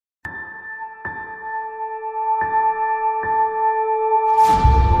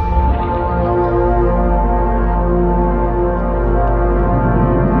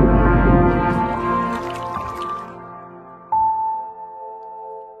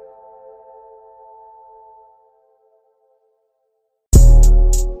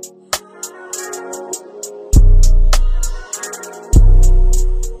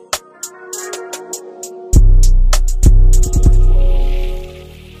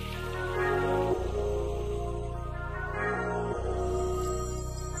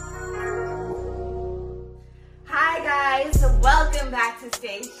to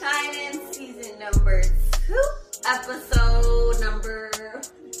Stay Shining, season number 2, episode number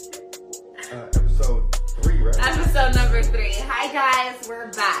 3, right? Episode number 3. Hi guys,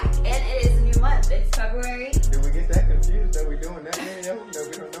 we're back, and it is a new month. It's February. Did we get that confused that we're doing that many of them that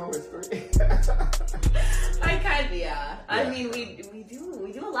we don't know it's 3? I kind of, yeah. I mean, we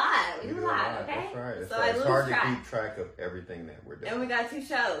do a lot. We do a lot, okay? That's right. So I lose it's hard track. to keep track of everything that we're doing. And we got 2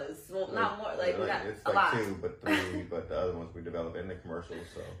 shows. Well, not more. Like we got it's a lot. 2, but 3, but the other ones we develop in the commercials.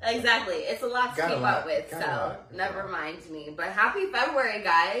 So Exactly. It's a lot to Got a keep lot. up with, Got a so lot. never mind me. But happy February,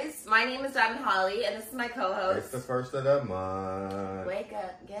 guys. My name is Diamond Holly, and this is my co-host. it's the first of the month. Wake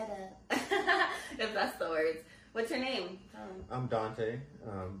up, get up. If that's the words. What's your name? I'm Dante.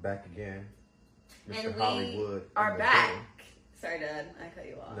 Back again. Mr. And we Hollywood. are back. Sorry, Dad. I cut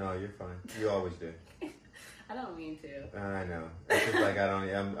you off. No, you're fine. You always do. I don't mean to. I know. It's just like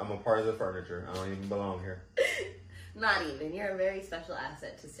I'm a part of the furniture. I don't even belong here. Not even. You're a very special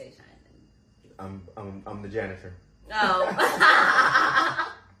asset to Stay Shining. I'm the janitor. Oh.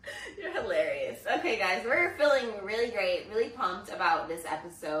 You're hilarious. Okay, guys, we're feeling really great, really pumped about this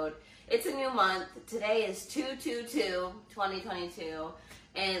episode. It's a new month. Today is 2/22/2022,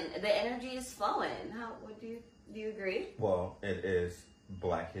 and the energy is flowing. How would you agree? Well, it is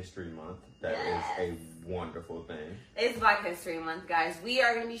Black History Month. That is a wonderful thing. It's Black History Month, guys. We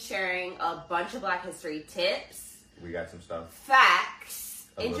are going to be sharing a bunch of Black History tips, We got some stuff. facts,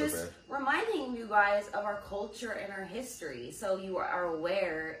 A and little just bit. reminding you guys of our culture and our history, so you are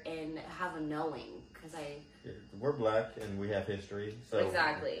aware and have a knowing. Because We're Black and we have history, so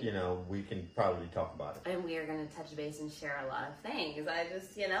Exactly. we can probably talk about it. and we are going to touch base and share a lot of things. I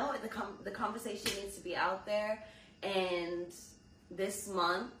just, the conversation needs to be out there, and this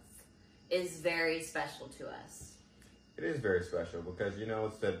month is very special to us. It is very special because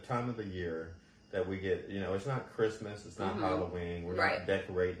it's the time of the year that we get. It's not Christmas, it's not Halloween. We're Right. not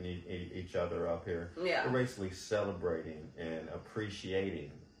decorating each other up here. Yeah. We're basically celebrating and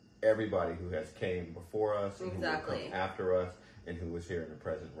appreciating everybody who has came before us and Exactly. who will come after us and who is here in the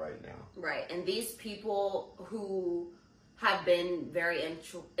present right now. Right, and these people who have been very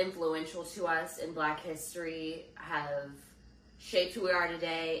influential to us in Black history have shaped who we are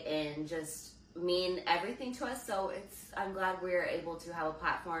today and just mean everything to us. So I'm glad we're able to have a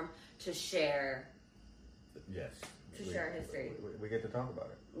platform to share. Yes. Share history. We get to talk about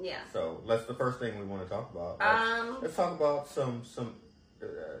it. Yeah. So that's the first thing we want to talk about. Let's talk about some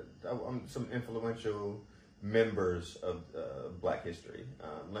influential members of Black history.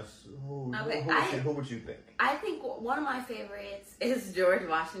 Who would you think? I think one of my favorites is George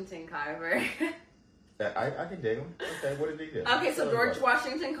Washington Carver. I can dig him. Okay, what did he do? Okay, so George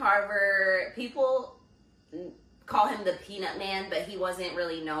Washington Carver, people call him the Peanut Man, but he wasn't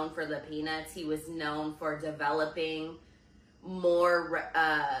really known for the peanuts. He was known for developing more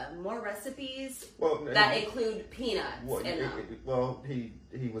recipes that include peanuts in them.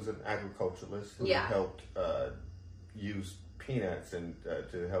 He was an agriculturalist who Yeah. helped use peanuts and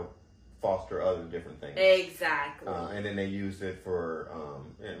to help foster other different things. Exactly. And then they used it for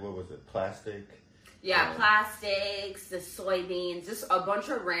what was it? Plastic. Yeah, plastics, the soybeans, just a bunch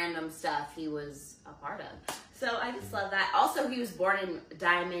of random stuff he was a part of. So I just love that. Also, he was born in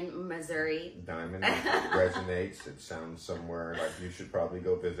Diamond, Missouri. Diamond resonates. It sounds somewhere like you should probably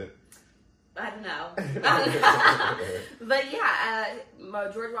go visit. I don't know. But yeah,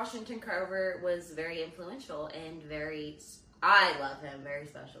 George Washington Carver was very influential and I love him, very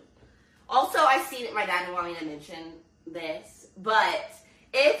special. Also, I seen it, my dad didn't want me to mention this, but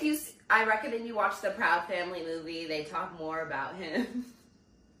I recommend you watch the Proud Family movie. They talk more about him.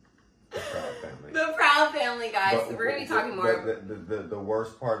 The Proud Family. The Proud Family, guys. But we're going to be talking more. The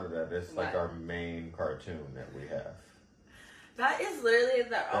worst part of that is like What? our main cartoon that we have. That is literally the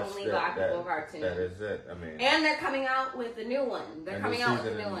That's only Black people cartoon. That is it. I mean, And they're coming out with a new one. They're coming out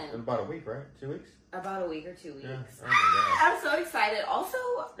with a new in one. about a week, right? 2 weeks. About a week or 2 weeks. Yeah. Oh my I'm so excited. Also,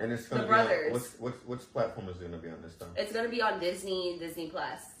 And it's going The to be brothers. on, which platform is it going to be on this time? it's going to be on Disney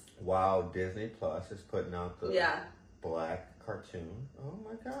Plus. Wow, Disney Plus is putting out the Black cartoon. Oh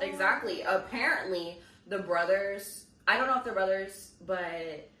my god. Exactly. Apparently, the brothers, I don't know if they're brothers,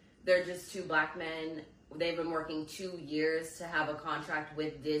 but they're just 2 Black men. They've been working 2 years to have a contract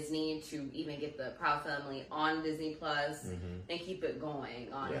with Disney to even get the Proud Family on Disney Plus and keep it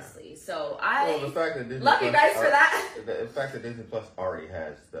going, honestly. Yeah. So the fact that Disney love Plus you guys for that. The fact that Disney Plus already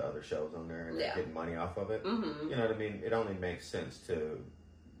has the other shows on there and they're Yeah. getting money off of it. Mm-hmm. You know what I mean? It only makes sense to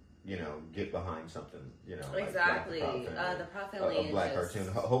get behind something, exactly. The Proud Family a black is just...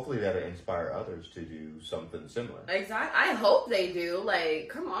 cartoon. Hopefully that'll inspire others to do something similar. Exactly. I hope they do. Like,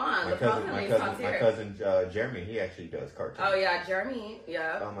 come on. My cousin Jeremy, he actually does cartoons. Oh yeah, Jeremy.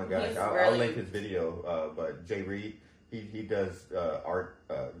 Yeah. Oh my gosh, I'll link his video. But Jay Reed, he does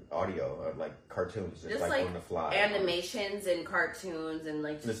audio, like cartoons, just like on the fly, animations and cartoons and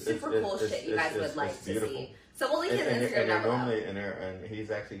like super cool shit you guys would like to see. So we'll link his Instagram down below. And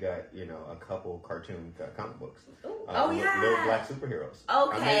he's actually got a couple cartoon comic books. Yeah, little black superheroes.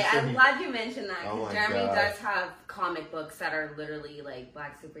 Okay, I'm glad you mentioned that because Jeremy does have comic books that are literally like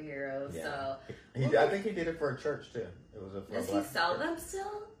black superheroes. Yeah. So I think he did it for a church too. It was does he sell them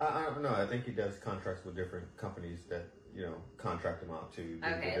still? I don't know. I think he does contracts with different companies that contract him out to.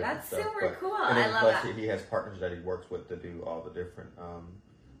 Okay, that's super cool. I love that. He has partners that he works with to do all the different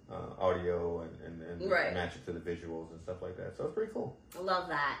audio and match it to the visuals and stuff like that. So it's pretty cool. I love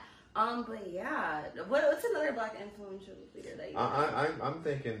that. But yeah, what's another black influential leader that you? I'm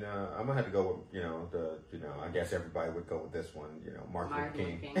thinking I'm gonna have to go with I guess everybody would go with this one. Martin Luther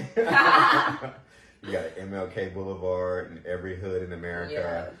King. You got an MLK Boulevard in every hood in America.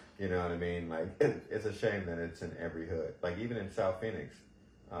 Yeah. You know what I mean? Like it's a shame that it's in every hood. Like even in South Phoenix,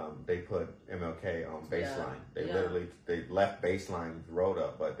 they put MLK on Baseline. They left Baseline road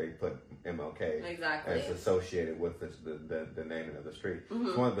up, but they put MLK as associated with the naming of the street. Mm-hmm.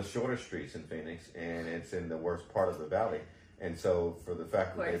 It's one of the shorter streets in Phoenix, and it's in the worst part of the valley. And so for the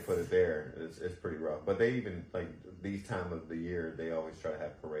fact that they put it there, it's pretty rough. But they even, like, these time of the year, they always try to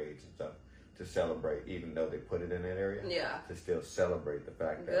have parades and stuff to celebrate, even though they put it in that area. Yeah. To still celebrate the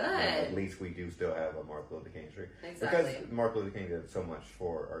fact that at least we do still have a Martin Luther King Street. Exactly. Because Martin Luther King did so much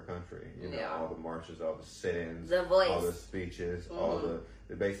for our country. All the marches, all the sit-ins, the voice, all the speeches,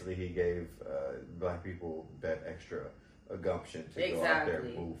 basically he gave black people that extra gumption to go out there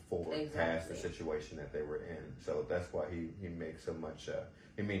and move forward past the situation that they were in. So that's why he makes so much.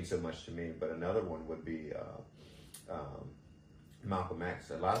 He means so much to me. But another one would be Malcolm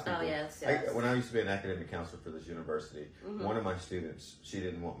X. A lot of people. When I used to be an academic counselor for this university, one of my students, she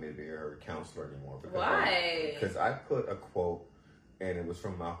didn't want me to be her counselor anymore. Why? Because I put a quote. And it was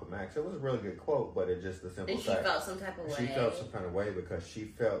from Malcolm X. It was a really good quote, but it just the simple fact. And she felt some type of way. She felt some kind of way because she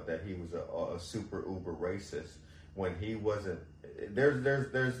felt that he was a super uber racist when he wasn't. There's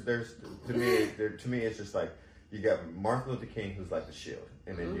to me it's just like you got Martin Luther King who's like the shield,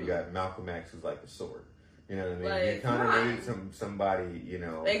 and then you got Malcolm X who's like the sword. You know what I mean? Like, you kind of need somebody,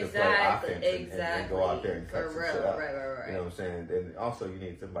 to play offense and go out there and cut some shit up. Right. You know what I'm saying? And also you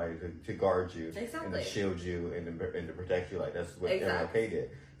need somebody to guard you and to shield you and to protect you. Like that's what MLK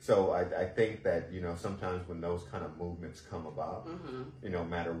did. So I think that, sometimes when those kind of movements come about, no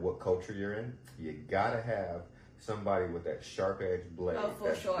matter what culture you're in, you gotta have somebody with that sharp edge blade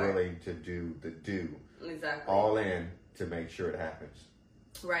that's willing to do all in to make sure it happens.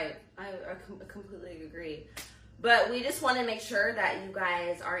 Right. I completely agree. But we just want to make sure that you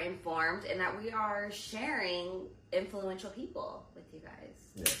guys are informed and that we are sharing influential people with you guys.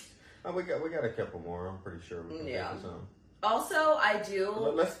 Yes. We got a couple more. I'm pretty sure we can get this on. Also, I do.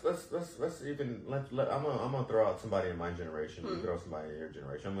 Let's I'm gonna throw out somebody in my generation. You throw somebody in your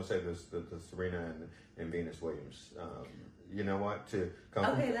generation. I'm gonna say the Serena and Venus Williams. You know what? To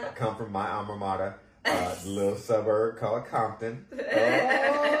come from my alma mater. Little suburb called Compton.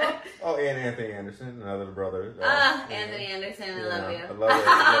 And Anthony Anderson, another brother. Anthony Anderson, I love you.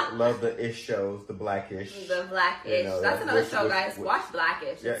 I love the ish shows, the Blackish. The Blackish. That's another show, guys. Watch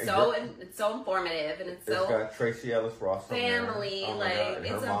Blackish. It's so informative and it's got Tracy Ellis Ross. Family, and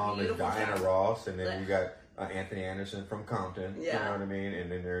her mom is Diana Ross, and then you got Anthony Anderson from Compton. Yeah. You know what I mean?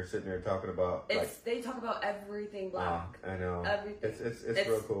 And then they're sitting there talking about they talk about everything black. I know. Everything. It's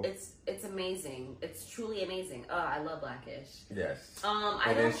real cool. It's amazing. It's truly amazing. I love Blackish. Yes.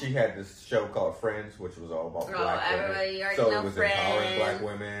 Then she had this show called Friends, which was all about black women. So it was Friends. Empowering black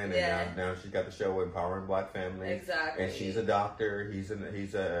women, and now she's got the show Empowering Black Families. Exactly. And she's a doctor. He's in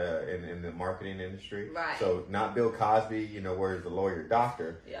the marketing industry. Right. So not Bill Cosby, where he's the lawyer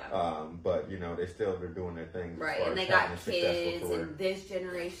doctor. Yeah. But they're doing their thing. Right, and they got kids and this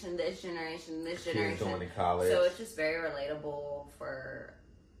generation. Kids going to college. So it's just very relatable for.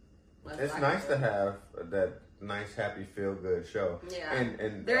 It's nice to have that nice, happy, feel good show. Yeah,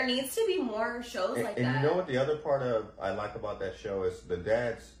 and there needs to be more shows like that. And you know what the other part I like about that show is the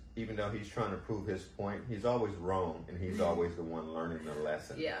dad's. Even though he's trying to prove his point, he's always wrong, and he's always the one learning the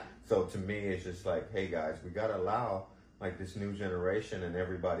lesson. Yeah. So to me, it's just like, hey guys, we gotta allow like this new generation and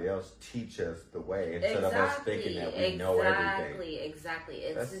everybody else teach us the way instead of us thinking that we know everything. Exactly.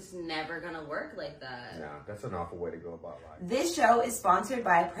 It's just never gonna work like that. No, that's an awful way to go about life. This show is sponsored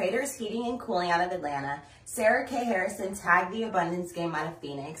by Prater's Heating and Cooling out of Atlanta, Sarah K. Harrison Tag the Abundance Game out of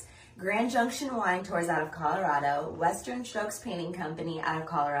Phoenix, Grand Junction Wine Tours out of Colorado, Western Strokes Painting Company out of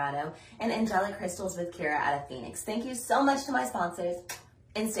Colorado, and Angelic Crystals with Kira out of Phoenix. Thank you so much to my sponsors,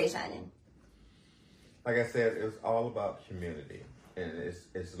 and stay shining. Like I said, it was all about community. And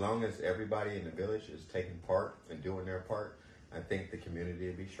as long as everybody in the village is taking part and doing their part, I think the community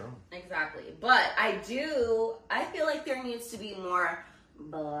will be strong. Exactly. But I feel like there needs to be more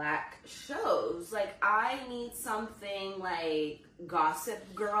Black shows. Like, I need something like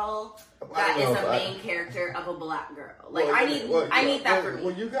Gossip Girl that is a main character of a Black girl. Like, I need that for me.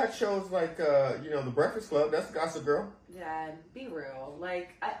 Well, you got shows like, The Breakfast Club. That's Gossip Girl. Dad, be real. Like,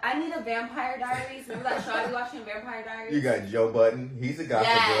 I need a Vampire Diaries. Remember that show I was watching, Vampire Diaries? You got Joe Budden. He's a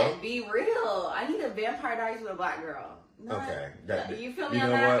Gossip Girl. Be real. I need a Vampire Diaries with a Black girl. Okay. You feel me on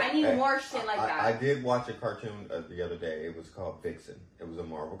that? What? I need more shit like that. I did watch a cartoon the other day. It was called Vixen. It was a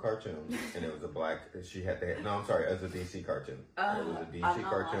Marvel cartoon, and it was a black. She had it was a DC cartoon. It was a DC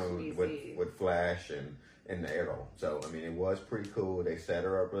cartoon with Flash and the Arrow. So I mean, it was pretty cool. They set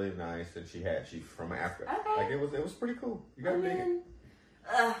her up really nice, and she's from Africa. Okay. Like it was pretty cool. You gotta dig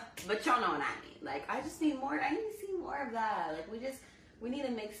it. But y'all know what I mean. Like, I just need more. I need to see more of that. Like, we need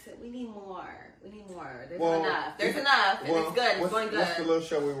to mix it. We need more. There's enough. There's enough. And it's good. It's going good. What's the little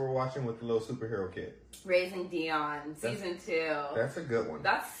show we were watching with the little superhero kid? Raising Dion, season 2. That's a good one.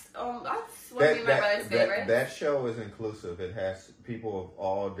 That's one of my brother's favorites. That show is inclusive. It has people of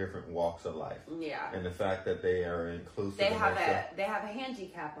all different walks of life. Yeah. And the fact that they are inclusive. They have a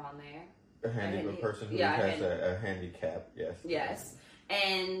handicap on there. A person who has a handicap. Yes. Yes.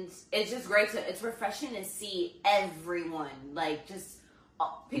 And it's just great it's refreshing to see everyone, like, just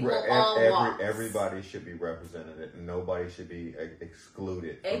people all walks. Everybody should be represented. Nobody should be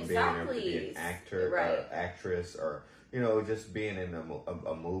excluded from being able to be an actor or actress or, just being in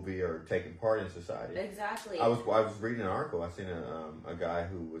a movie or taking part in society. Exactly. I was reading an article. I seen a guy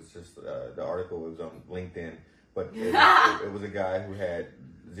who was just the article was on LinkedIn, but it was a guy who had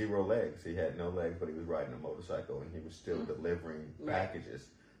 0 legs. He had no legs, but he was riding a motorcycle and he was still delivering packages.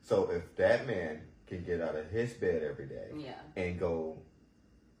 So if that man can get out of his bed every day and go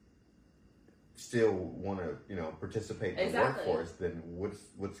still want to participate in the workforce, then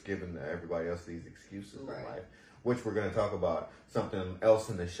what's given everybody else these excuses in life? Which we're going to talk about something else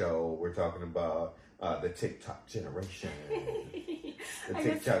in the show. We're talking about the TikTok generation. The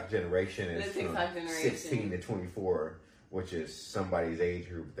TikTok generation is from 16 to 24, which is somebody's age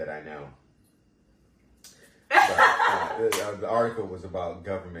group that I know. The article was about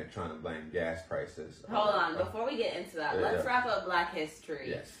government trying to blame gas prices. Hold on, before we get into that, let's wrap up Black History.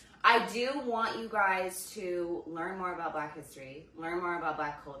 Yes. I do want you guys to learn more about Black history, learn more about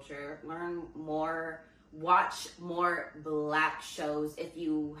Black culture, watch more Black shows if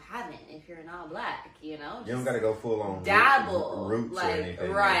you haven't, if you're not Black, you don't got to go full on dabble, roots or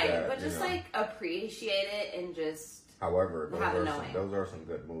anything right? Like that, but just appreciate it and just. However, those are some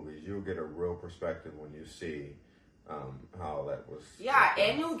good movies. You'll get a real perspective when you see how that was. Yeah,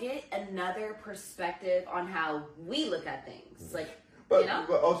 and you'll get another perspective on how we look at things, But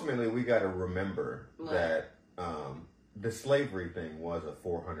ultimately, we got to remember that the slavery thing was a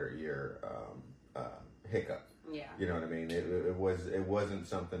 400-year hiccup. Yeah. You know what I mean? It wasn't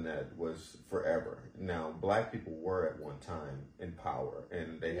something that was forever. Now, Black people were at one time in power,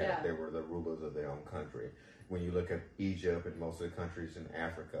 and they were the rulers of their own country. When you look at Egypt and most of the countries in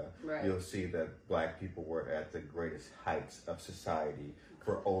Africa, you'll see that Black people were at the greatest heights of society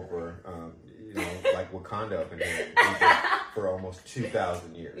for over, like Wakanda up in here, for almost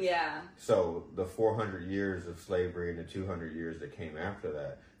 2,000 years. Yeah. So the 400 years of slavery and the 200 years that came after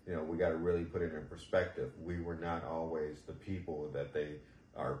that, we got to really put it in perspective. We were not always the people that they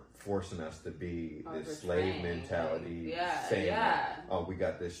are forcing us to be, this slave mentality, saying that, we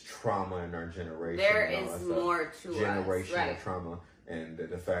got this trauma in our generation. There is more to generational trauma. And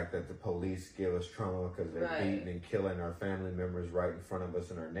the fact that the police give us trauma because they're beating and killing our family members right in front of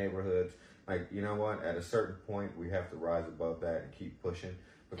us in our neighborhoods. Like, you know what? At a certain point, we have to rise above that and keep pushing.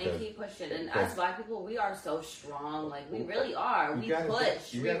 And keep pushing. And as Black people, we are so strong. Like, we really are. We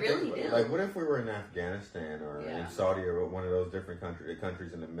push. We really do. Like, what if we were in Afghanistan or in Saudi or one of those different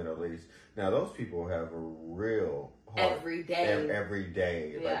countries in the Middle East? Now, those people have a real hard... Every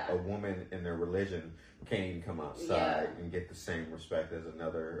day. Like, a woman in their religion can't even come outside and get the same respect as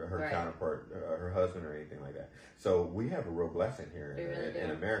her counterpart, her husband or anything like that. So we have a real blessing here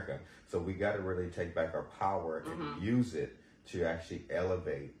in America. So we got to really take back our power and use it to actually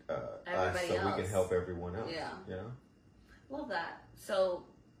elevate us so we can help everyone else. Yeah. You know? Love that. So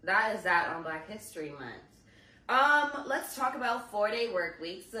that is that on Black History Month. Let's talk about 4-day work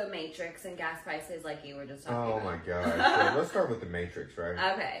weeks, the Matrix, and gas prices like you were just talking about. Oh my gosh. So let's start with the Matrix,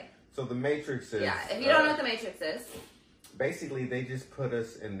 right? Okay. So the Matrix is... Yeah, if you don't know what the Matrix is. Basically, they just put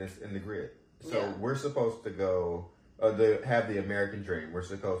us in the grid. So we're supposed to go... have the American dream. We're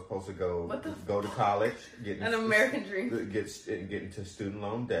supposed to go to college, get American dream, get into student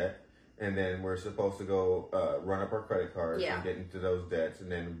loan debt, and then we're supposed to go run up our credit cards and get into those debts, and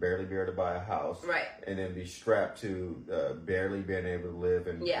then barely be able to buy a house, right? And then be strapped to barely being able to live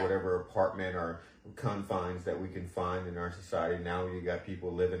in whatever apartment or confines that we can find in our society. Now you got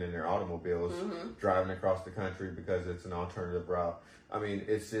people living in their automobiles, driving across the country because it's an alternative route. I mean,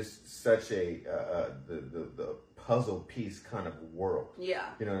 it's just such a the puzzle piece kind of world. Yeah.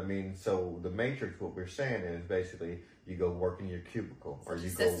 You know what I mean? So the Matrix, what we're saying is basically you go work in your cubicle or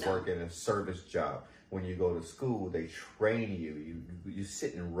you go work in a service job. When you go to school, they train you. You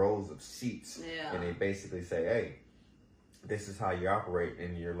sit in rows of seats and they basically say, hey, this is how you operate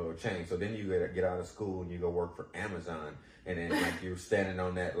in your little chain. So then you get out of school and you go work for Amazon. And then like you're standing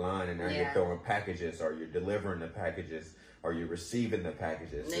on that line and now you're throwing packages or you're delivering the packages or you're receiving the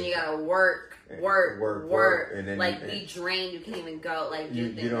packages. And then you gotta work. And then be drained. You can't even go. Like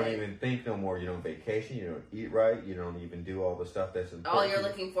you don't even think no more. You don't vacation. You don't eat right. You don't even do all the stuff that's important. All you're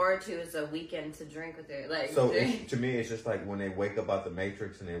looking forward to is a weekend to drink with your So to me, it's just like when they wake up out the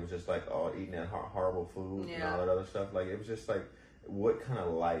Matrix and it was just like eating that horrible food and all that other stuff. Like it was just like, what kind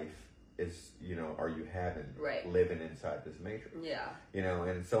of life are you having living inside this Matrix? Yeah.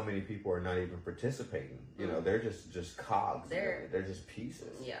 And so many people are not even participating. They're just cogs. They're just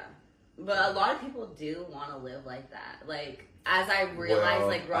pieces. Yeah. But a lot of people do want to live like that. Like, as I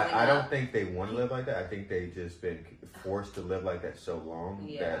realized, growing up. I don't think they want to live like that. I think they've just been forced to live like that so long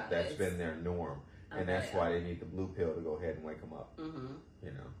that that's been their norm. And that's why they need the blue pill to go ahead and wake them up.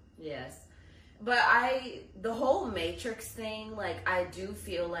 Yes. But the whole Matrix thing, I do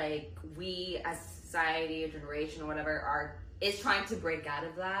feel like we as society or generation or whatever is trying to break out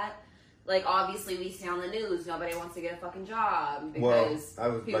of that. Like, obviously, we see on the news, nobody wants to get a fucking job because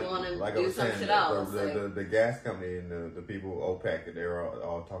people want to do some shit else. The gas company and the people, OPEC, they're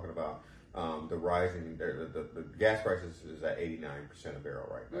all talking about the rising, the gas prices is at 89% a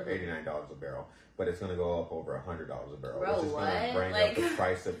barrel, right? $89 a barrel. But it's going to go up over $100 a barrel. Bro, which is going to bring up the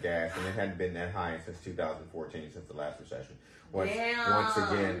price of gas. And it hadn't been that high since 2014, since the last recession. Once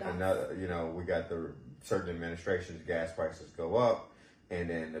again, another, we got the certain administrations, gas prices go up. And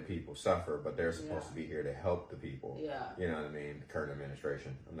then the people suffer, but they're supposed to be here to help the people. Yeah. You know what I mean? The current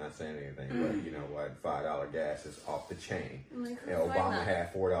administration. I'm not saying anything, but you know what? $5 gas is off the chain. And Obama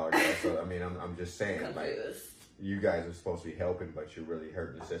had $4 gas. So I mean, I'm just saying, you guys are supposed to be helping, but you're really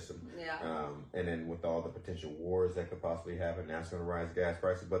hurting the system. Yeah. And then with all the potential wars that could possibly happen, that's going to rise gas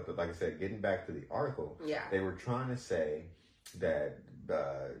prices. But like I said, getting back to the article, they were trying to say that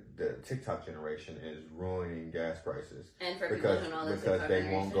the TikTok generation is ruining gas prices and for because they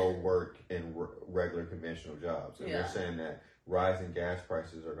won't go work in regular conventional jobs, and they're saying that rising gas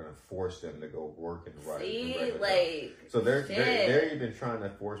prices are going to force them to go work in regular jobs. So they're even trying to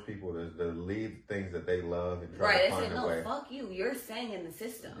force people to leave things that they love and try to find a way. Fuck you, you're staying in the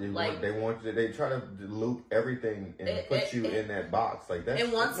system. They try to loop everything and put you in that box like that.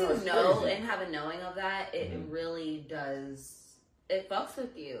 And once you know crazy. And have a knowing of that, it really does. It fucks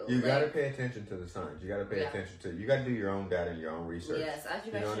with you. You got to pay attention to the signs. You got to pay attention to. You got to do your own data and your own research. Yes, as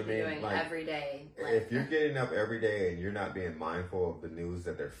you guys should be doing every day. If you're getting up every day and you're not being mindful of the news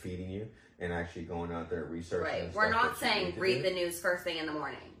that they're feeding you and actually going out there researching. Right. We're not saying read the news first thing in the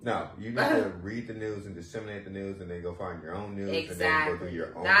morning. No, you need to read the news and disseminate the news, and then go find your own news, and then go do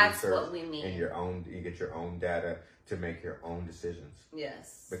your own research. That's what we mean. And you get your own data to make your own decisions.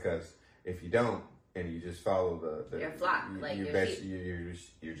 Yes. Because if you don't. And you just follow the you're flock,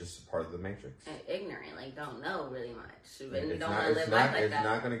 you're just part of the Matrix. And ignorant, don't know really much. And you it's don't not, want to live not, life like it's that. It's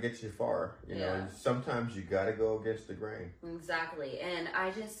not going to get you far. You know, and sometimes you got to go against the grain. Exactly. And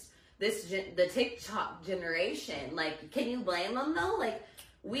the TikTok generation, can you blame them though?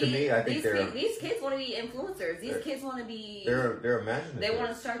 To me, I think these kids want to be influencers. These kids want to be. They're imaginative. They want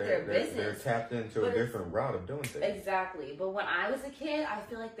to start their business. They're tapped into a different route of doing things. Exactly. But when I was a kid, I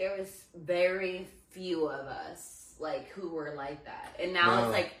feel like there was very few of us like who were like that. And now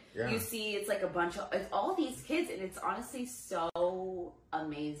it's like you see, it's like a bunch of all these kids, and it's honestly so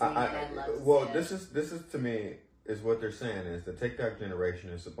amazing. And I love it. Well, this is to me. Is what they're saying is the TikTok generation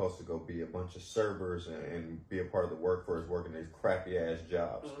is supposed to go be a bunch of servers and be a part of the workforce working these crappy ass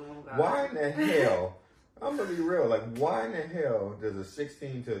jobs. Oh, why in the hell, I'm gonna be real, like why in the hell does a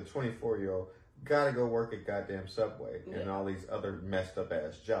 16 to 24-year-old gotta go work at goddamn Subway and all these other messed up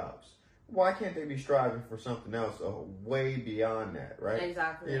ass jobs? Why can't they be striving for something else way beyond that, right?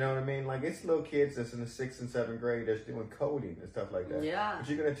 Exactly. You know what I mean? Like, it's little kids that's in the 6th and 7th grade that's doing coding and stuff like that. Yeah. But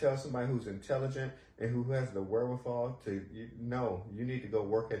you're going to tell somebody who's intelligent and who has the wherewithal to, you need to go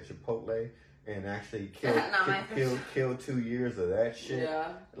work at Chipotle and actually kill 2 years of that shit.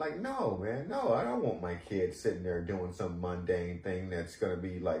 Yeah. Like, no, man. No, I don't want my kid sitting there doing some mundane thing that's going to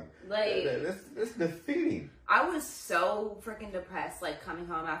be like that's defeating. I was so freaking depressed, like coming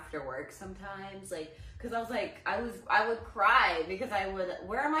home after work sometimes, like, because I was like, I would cry because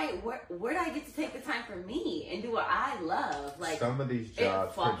where do I get to take the time for me and do what I love? Like, some of these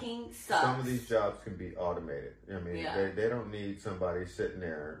jobs sucks. Some of these jobs can be automated. I mean, they don't need somebody sitting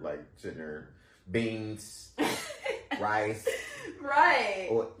there beans, rice. Right.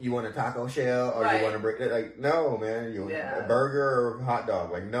 Or you want a taco shell or you want to break like no man, you want a burger or hot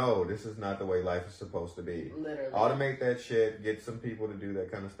dog. Like no, this is not the way life is supposed to be. Literally. Automate that shit, get some people to do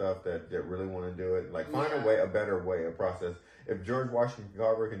that kind of stuff that really want to do it. Like find a better way, a process. If George Washington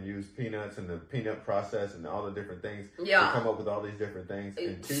Carver can use peanuts and the peanut process and all the different things to come up with all these different things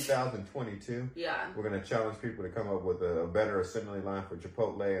in 2022, we're gonna challenge people to come up with a better assembly line for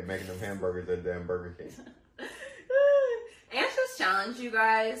Chipotle and making them hamburgers at damn Burger King. And just challenge you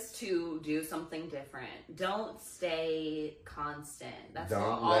guys to do something different. Don't stay constant. That's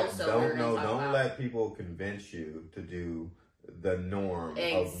don't let people convince you to do the norm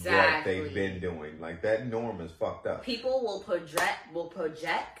of what they've been doing. Like that norm is fucked up. People will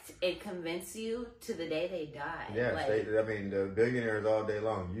project and convince you to the day they die. Yes, the billionaires all day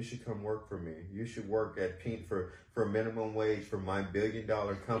long. You should come work for me. You should work at for minimum wage for my $1 billion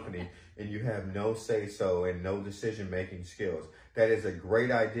company, and you have no say so and no decision making skills. That is a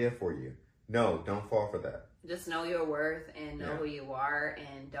great idea for you. No, don't fall for that. Just know your worth and know who you are,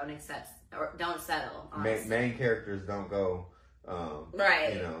 and don't settle. Main characters don't go.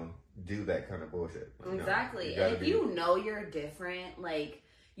 Right. Do that kind of bullshit. Exactly. And if you know you're different, like,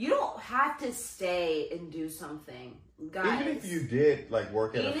 you don't have to stay and do something, guys. Even if you did, like,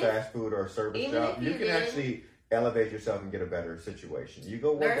 work at a fast food or a service job, you can actually elevate yourself and get a better situation. You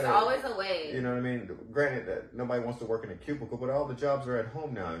go work. There's always a way. You know what I mean? Granted that nobody wants to work in a cubicle, but all the jobs are at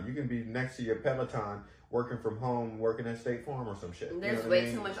home now. You can be next to your Peloton, working from home, working at State Farm or some shit. There's way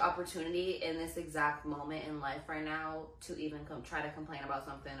too much opportunity in this exact moment in life right now to even try to complain about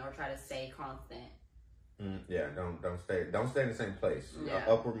something or try to stay constant. Don't stay in the same place.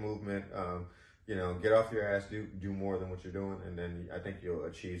 Upward movement. Get off your ass, do more than what you're doing, and then I think you'll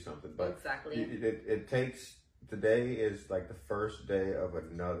achieve something. But exactly, it takes. Today is like the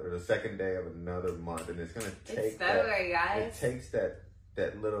the second day of another month, and it's gonna take. It's February, guys. It takes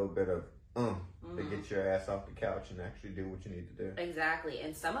that little bit of to get your ass off the couch and actually do what you need to do. Exactly,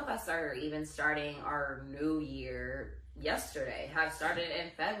 and some of us are even starting our new year yesterday. Have started in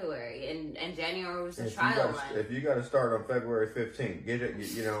February, and January was a trial run. If you got to start on February 15th, get it.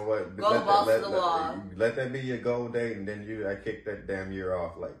 You know what? Go balls to the wall. Let that be your goal date, and then I kick that damn year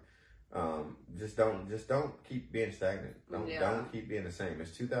off. Like, just don't keep being stagnant. Don't keep being the same.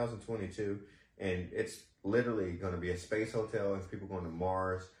 It's 2022, and it's literally going to be a space hotel, and people going to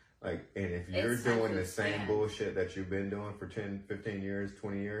Mars. Like, and if you're doing the same bullshit that you've been doing for 10, 15 years,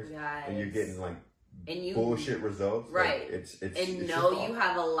 20 years, and you're getting like bullshit results, right? Like, it's you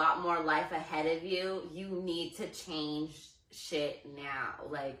have a lot more life ahead of you. You need to change shit now.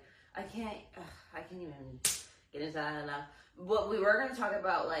 Like, I can't even get into that enough. But we were going to talk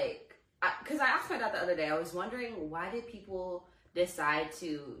about, like, because I asked my dad the other day, I was wondering, why did people decide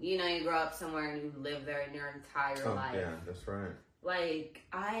to, you grow up somewhere and you live there in your entire life? Yeah, that's right. Like,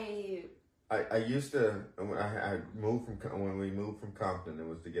 I used to, I moved when we moved from Compton, it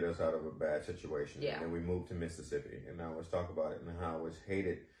was to get us out of a bad situation. Yeah. And we moved to Mississippi, and I always talk about it and how I was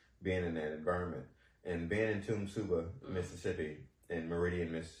hated being in that environment. And being in Tune Suba, Mississippi, and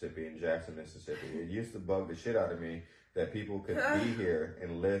Meridian, Mississippi, and Jackson, Mississippi, it used to bug the shit out of me that people could be here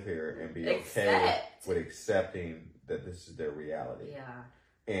and live here and be okay with accepting that this is their reality. Yeah.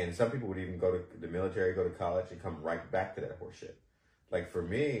 And some people would even go to the military, go to college, and come right back to that horse shit. Like for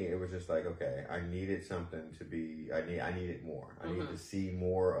me, it was just like, okay, I needed something to be. I needed more. I needed to see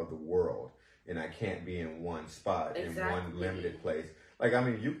more of the world, and I can't be in one spot in one limited place. Like, I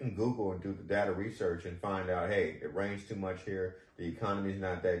mean, you can Google and do the data research and find out, hey, it rains too much here. The economy's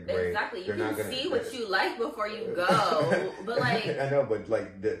not that great. Exactly. You can see what you like before you go. But like, I know, but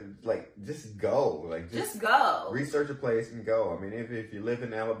like, just go. Like, just go. Research a place and go. I mean, if you live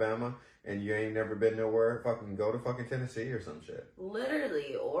in Alabama and you ain't never been nowhere, fucking go to fucking Tennessee or some shit.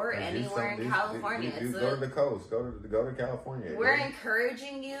 Literally, or like anywhere in California. Go to the coast. Go to California. We're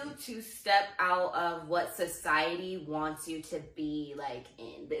encouraging you to step out of what society wants you to be like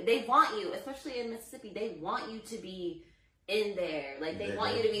in. They want you, especially in Mississippi. They want you to be in there. Like they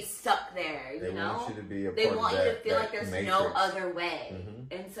want you to be stuck there. You know, want you to be a they part want of you to feel like there's matrix. no other way.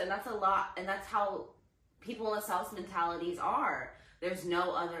 And so that's a lot, and that's how people in the South's mentalities are. There's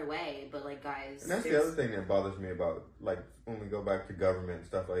no other way, but like, guys. And that's the other thing that bothers me about, like, when we go back to government and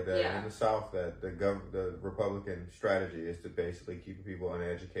stuff like that. Yeah. In the South, that the Republican strategy is to basically keep people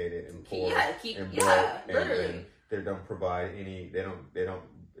uneducated and poor and broke, and they don't provide any.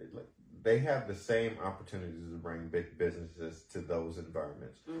 They have the same opportunities to bring big businesses to those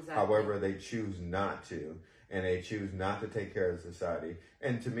environments. Exactly. However, they choose not to. And they choose not to take care of society.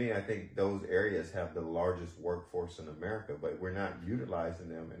 And to me, I think those areas have the largest workforce in America, but we're not utilizing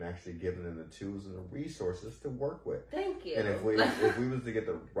them and actually giving them the tools and the resources to work with. Thank you. And if we was to get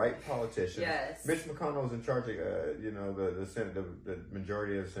the right politicians, Mitch McConnell's in charge of the Senate, the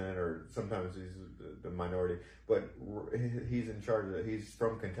majority of the Senate, or sometimes he's the minority, but he's in charge of. He's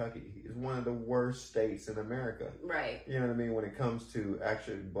from Kentucky. He's one of the worst states in America. Right. You know what I mean? When it comes to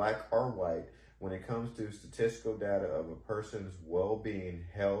actually black or white. When it comes to statistical data of a person's well-being,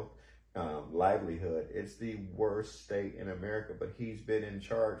 health, livelihood, it's the worst state in America, but he's been in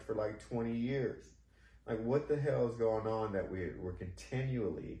charge for like 20 years. Like, what the hell is going on that we're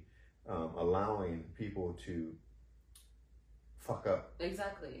continually allowing people to fuck up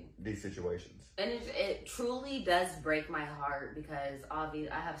these situations? And it truly does break my heart, because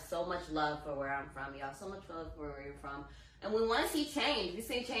obviously I have so much love for where I'm from. You have so much love for where you're from. And we want to see change. We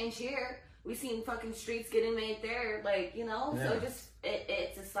see change here. We seen fucking streets getting made there, like, you know. So just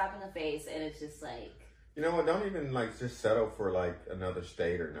it's a slap in the face, and it's just like, you know what? Don't even like just settle for like another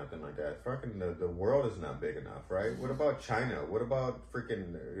state or nothing like that. Fucking the world is not big enough, right? What about China? What about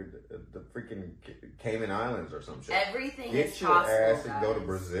freaking the freaking Cayman Islands or some shit? Everything Get is your possible, ass and guys. go to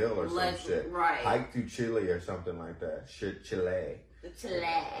Brazil or some shit. Right. Hike through Chile or something like that. Shit, Chile. Chile.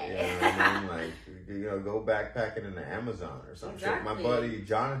 You know what I mean? Like, you know, go backpacking in the Amazon or some shit. My buddy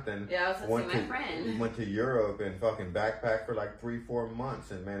Jonathan went to Europe and fucking backpacked for like 3-4 months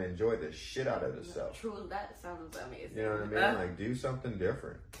and, man, enjoyed the shit out of himself. True, that sounds amazing. You know what I mean? Like, do something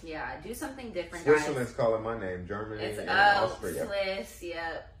different. Yeah, do something different, Switzerland's calling my name. Germany and Austria. Swiss,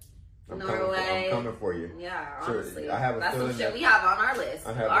 yep. I'm coming for you. Yeah, honestly. I have a That's feeling some shit we have on our list.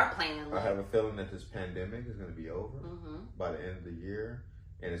 Our plan. I have a feeling that this pandemic is going to be over by the end of the year,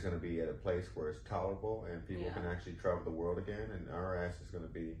 and it's going to be at a place where it's tolerable and people can actually travel the world again, and our ass is going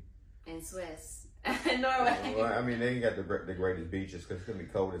to be in Swiss. Norway. Well, I mean, they ain't got the greatest beaches because it's going to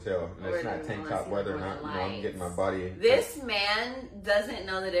be cold as hell. And it's not tank top weather. I'm getting my body. This man doesn't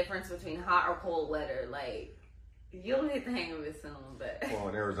know the difference between hot or cold weather. Like, you'll get the hang of it soon, but well,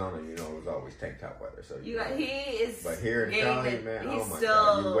 in Arizona, you know, it was always tank top weather. So he is. But here in Cali, man, oh my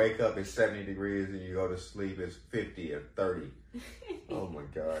God! You wake up, it's 70 degrees, and you go to sleep, it's 50 or 30. Oh my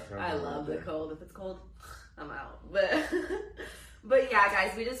God! I love the cold. If it's cold, I'm out. But yeah,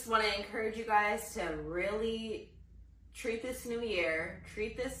 guys, we just want to encourage you guys to really treat this new year,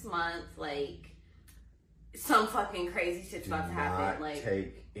 treat this month like some fucking crazy shit's about to happen. Like,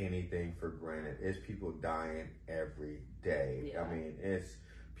 take anything for granted. It's people dying every day. Yeah. I mean, it's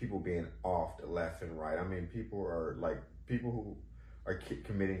people being offed left and right. I mean, people who are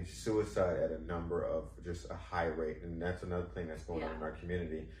committing suicide at a number of just a high rate, and that's another thing that's going on in our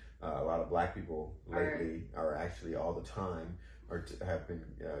community. A lot of black people lately are actually all the time have been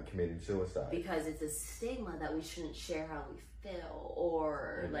committing suicide because it's a stigma that we shouldn't share how we feel,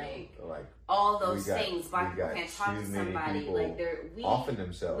 or like all those things. Black people can't talk to somebody like they're offing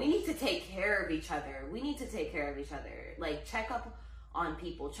themselves. We need to take care of each other. Like, check up on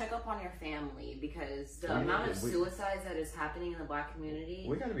people, check up on your family, because the amount of suicides that is happening in the black community.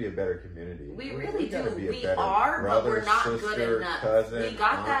 We got to be a better community. We really do. We are, but we're not good enough. Cousin, we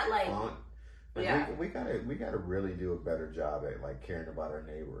got aunt, that like. Aunt. We gotta really do a better job at like caring about our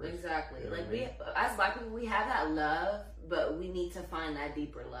neighbors. Exactly. You know, like we, as black people, we have that love, but we need to find that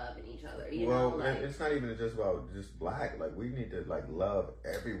deeper love in each other. You know, like, it's not even just about just black. Like, we need to like love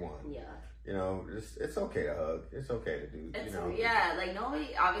everyone. Yeah. You know, it's okay to hug. It's okay to do. It's, you know, like nobody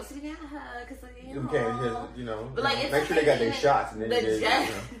obviously can't hug because you can't just, But like, it's make sure they got their shots and then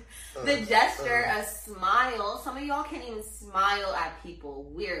the gesture, a smile. Some of y'all can't even smile at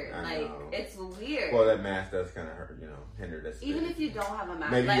people. Weird, it's weird. Well, that mask does kind of hurt, hinder this. Even if you don't have a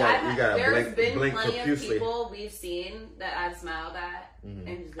mask, maybe like, you got there's been blink plenty profusely. of people we've seen that I've smiled at,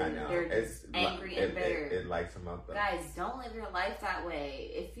 and they're just angry and bitter. It lights them up, though. Guys, don't live your life that way.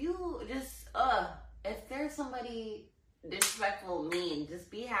 If you just if there's somebody disrespectful, mean,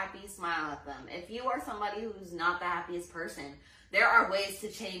 just be happy, smile at them. If you are somebody who's not the happiest person, there are ways to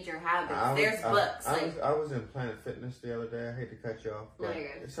change your habits. There's books. I was in Planet Fitness the other day. I hate to cut you off, but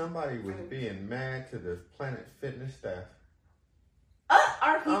somebody was being mad to the Planet Fitness staff.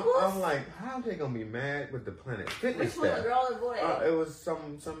 Our people? I'm like, how are they gonna be mad with the Planet Fitness staff? Which one, the girl or boy? It was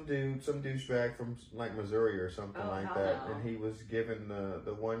some douchebag from like Missouri or something like that, and he was giving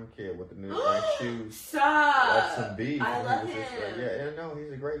the one kid with the new white shoes Stop. Some beef. I love him. Just like, no,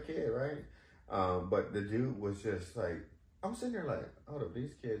 he's a great kid, right? But the dude was just like, I'm sitting there like,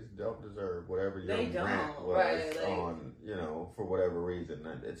 these kids don't deserve whatever your rant was on, for whatever reason.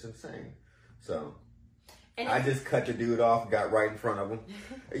 It's insane. So. And I just cut the dude off, got right in front of him.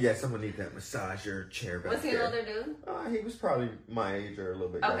 Yeah, someone need that massage your chair back Was he an older dude? He was probably my age or a little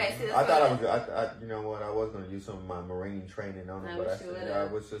bit younger. So I thought I you know what, I was going to use some of my Marine training on him, but I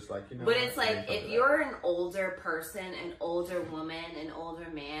was just like, But it's like, if you're an older person, an older woman, an older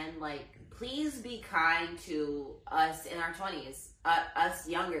man, like, please be kind to us in our 20s, us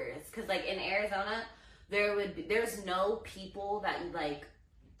younger. Because, like, in Arizona, there's no people that, like,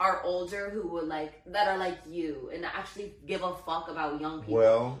 are older who would that are like you and actually give a fuck about young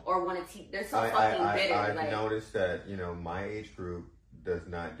people or want to teach. They're so fucking bitter. I've noticed that my age group does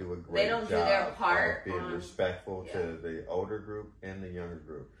not do a great job do their part of being respectful to the older group and the younger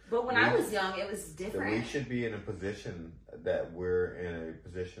group. But when I was young, it was different. We should be in a position that we're in a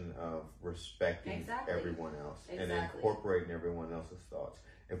position of respecting everyone else and incorporating everyone else's thoughts.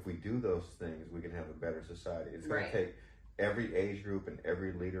 If we do those things, we can have a better society. It's going to take every age group and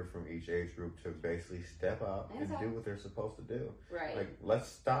every leader from each age group to basically step out and do what they're supposed to do. Right. Like, let's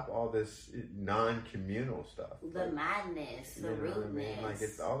stop all this non-communal stuff. The madness, the rudeness. Like,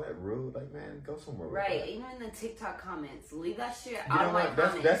 it's all that rude. Like, man, go somewhere with that. Even in the TikTok comments, leave that shit out of my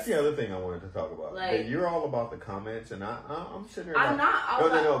comments. That's the other thing I wanted to talk about. Like, you're all about the comments, and I'm sitting there. I'm not.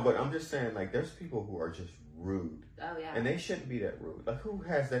 No, but I'm just saying, like, there's people who are just rude. Oh, yeah. And they shouldn't be that rude. Like, who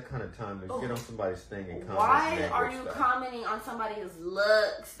has that kind of time to get on somebody's thing and comment? Why are you commenting on somebody's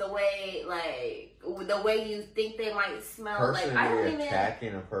looks, the way you think they might smell? Personally, I don't even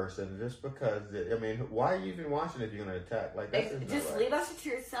attacking a person just because. Why are you even watching if you're going to attack? Like, that's just leave that shit to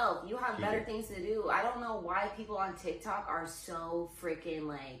yourself. You have better things to do. I don't know why people on TikTok are so freaking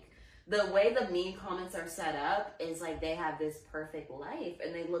the way the meme comments are set up is like they have this perfect life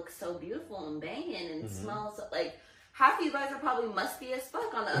and they look so beautiful and banging and smell so half of you guys are probably musty as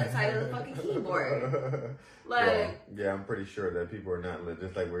fuck on the other side of the fucking keyboard. I'm pretty sure that people are not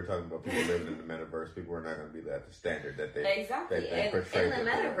just like we were talking about people living in the metaverse. People are not going to be that the standard that they portray. In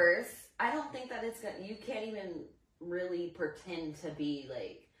the metaverse, I don't think that it's gonna. You can't even really pretend to be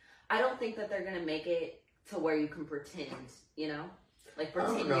I don't think that they're gonna make it to where you can pretend.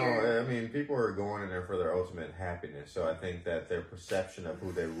 Pretend. No, people are going in there for their ultimate happiness. So I think that their perception of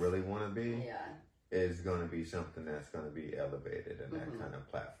who they really want to be is going to be something that's going to be elevated in that kind of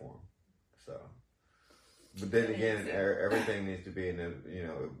platform. So, but then again, everything needs to be in the,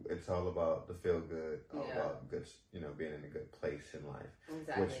 it's all about the feel good, all about good, being in a good place in life.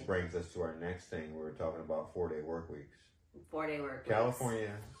 Exactly. Which brings us to our next thing. We were talking about 4-day work weeks. 4-day work weeks.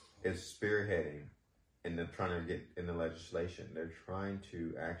 California is spearheading. And they're trying to get in the legislation. They're trying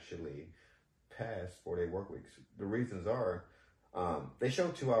to actually pass 4-day work weeks. The reasons are, they show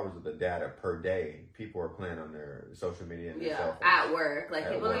 2 hours of the data per day. People are playing on their social media and their cell phones. At work.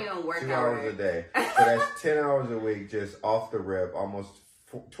 People don't even work 2 hours a day. So that's 10 hours a week just off the rip. Almost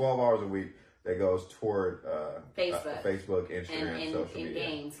 12 hours a week that goes toward Facebook, Instagram, social media.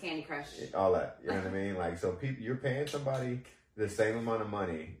 Games, Candy Crush. All that. You know what I mean? So you're paying somebody the same amount of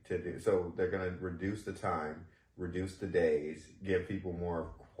money to do, so they're going to reduce the time, reduce the days, give people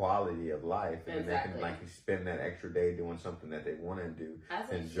more quality of life, and they can spend that extra day doing something that they want to do,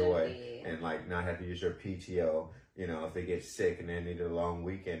 enjoy, and not have to use your PTO, You know, if they get sick and they need a long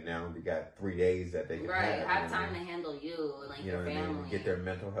weekend, now they got 3 days that they can have time to handle you and like your family. I mean? Get their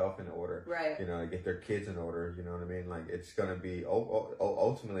mental health in order. Right. You know, get their kids in order. You know what I mean? Like it's going to be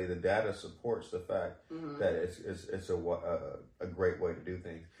ultimately the data supports the fact that it's a great way to do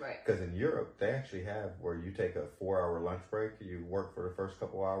things. Right. Because in Europe they actually have where you take a 4-hour lunch break. You work for the first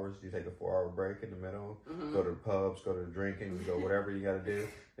couple hours. You take a 4-hour break in the middle. Go to the pubs. Go to the drinking. Go whatever you got to do.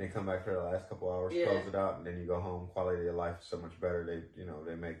 Then come back for the last couple hours, close it out, and then you go home. Quality of life is so much better.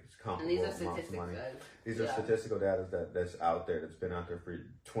 They make it's comparable. And these are amounts of money. These are statistical data that's out there, that's been out there for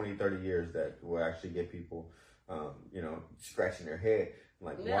 20, 30 years, that will actually get people, scratching their head.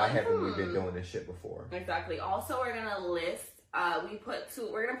 Like, why haven't we been doing this shit before? Exactly. Also, we're gonna list.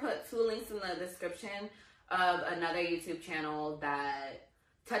 We're gonna put 2 links in the description of another YouTube channel that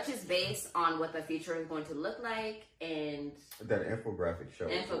touches base on what the future is going to look like, and that infographic show.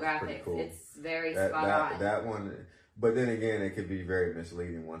 Infographics, cool. It's very spot on. That one, but then again, it could be very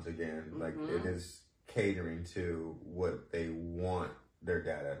misleading. Once again, like it is catering to what they want their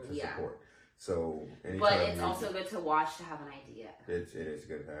data to support. So, but it's also good to watch to have an idea. It is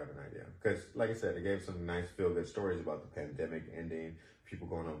good to have an idea because, like I said, it gave some nice feel-good stories about the pandemic ending, people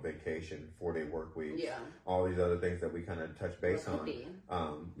going on vacation, 4-day work weeks, all these other things that we kind of touch base on.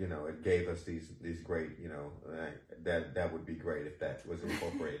 It gave us these great, that would be great if that was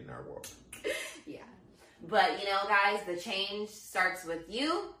incorporated in our world. Yeah, but guys, the change starts with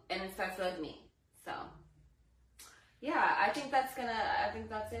you, and it starts with me. So. Yeah, I think that's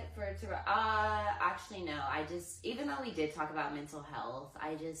it for today. Actually, no. Even though we did talk about mental health,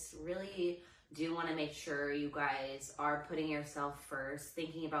 I just really do want to make sure you guys are putting yourself first,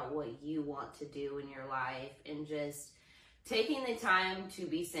 thinking about what you want to do in your life, and just taking the time to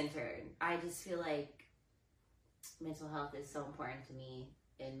be centered. I just feel like mental health is so important to me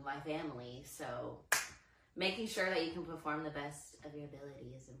and my family. So making sure that you can perform the best of your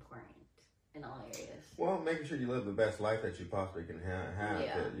ability is important. In all areas. Well, making sure you live the best life that you possibly can have.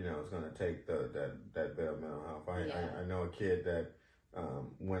 Yeah. That, it's going to take that bit of mental health. I know a kid that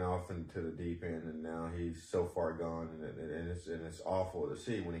went off into the deep end, and now he's so far gone, and it's awful to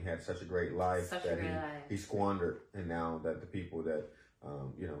see when he had such a great life he squandered, and now that the people that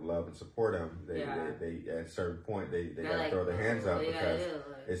love and support him, they at a certain point they got to throw their hands up because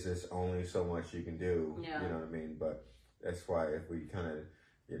it's just only so much you can do. Yeah. You know what I mean? But that's why if we kind of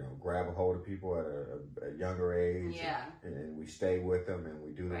grab a hold of people at a younger age, and we stay with them, and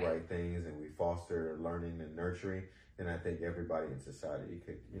we do the right things, and we foster learning and nurturing, then I think everybody in society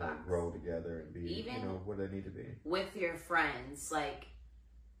could, grow together and be, where they need to be. With your friends, like,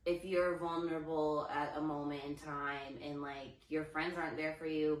 if you're vulnerable at a moment in time, and, like, your friends aren't there for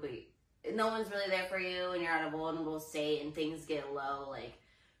you, but no one's really there for you, and you're at a vulnerable state, and things get low, like,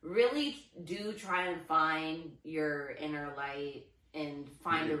 really do try and find your inner light, and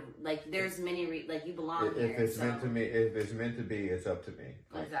find there's many you belong here. If it's meant to be, it's up to me.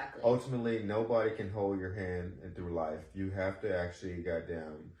 Exactly. Ultimately, nobody can hold your hand through life. You have to actually,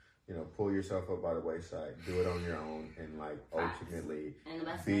 pull yourself up by the wayside, do it on your own, and ultimately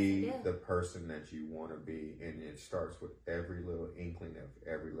be the person that you want to be. And it starts with every little inkling of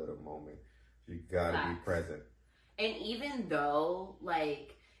every little moment. You gotta be present. And even though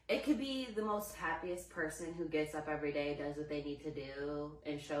it could be the most happiest person who gets up every day, does what they need to do,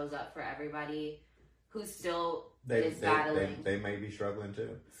 and shows up for everybody, who still is battling. They may be struggling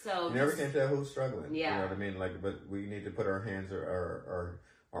too. So you never can tell who's struggling. Yeah. You know what I mean? But we need to put our hands or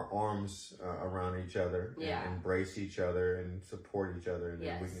our arms around each other, and embrace each other and support each other, and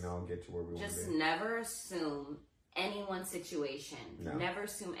then we can all get to where we want to be. Just never assume anyone's situation. No. Never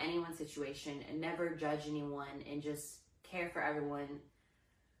assume anyone's situation, and never judge anyone, and just care for everyone.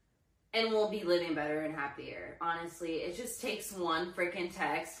 And we'll be living better and happier. Honestly, it just takes one freaking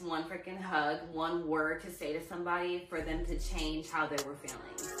text, one freaking hug, one word to say to somebody for them to change how they were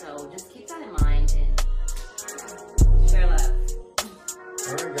feeling. So just keep that in mind and share love.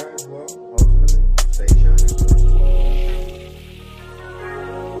 All right, guys. Well, ultimately, stay tuned.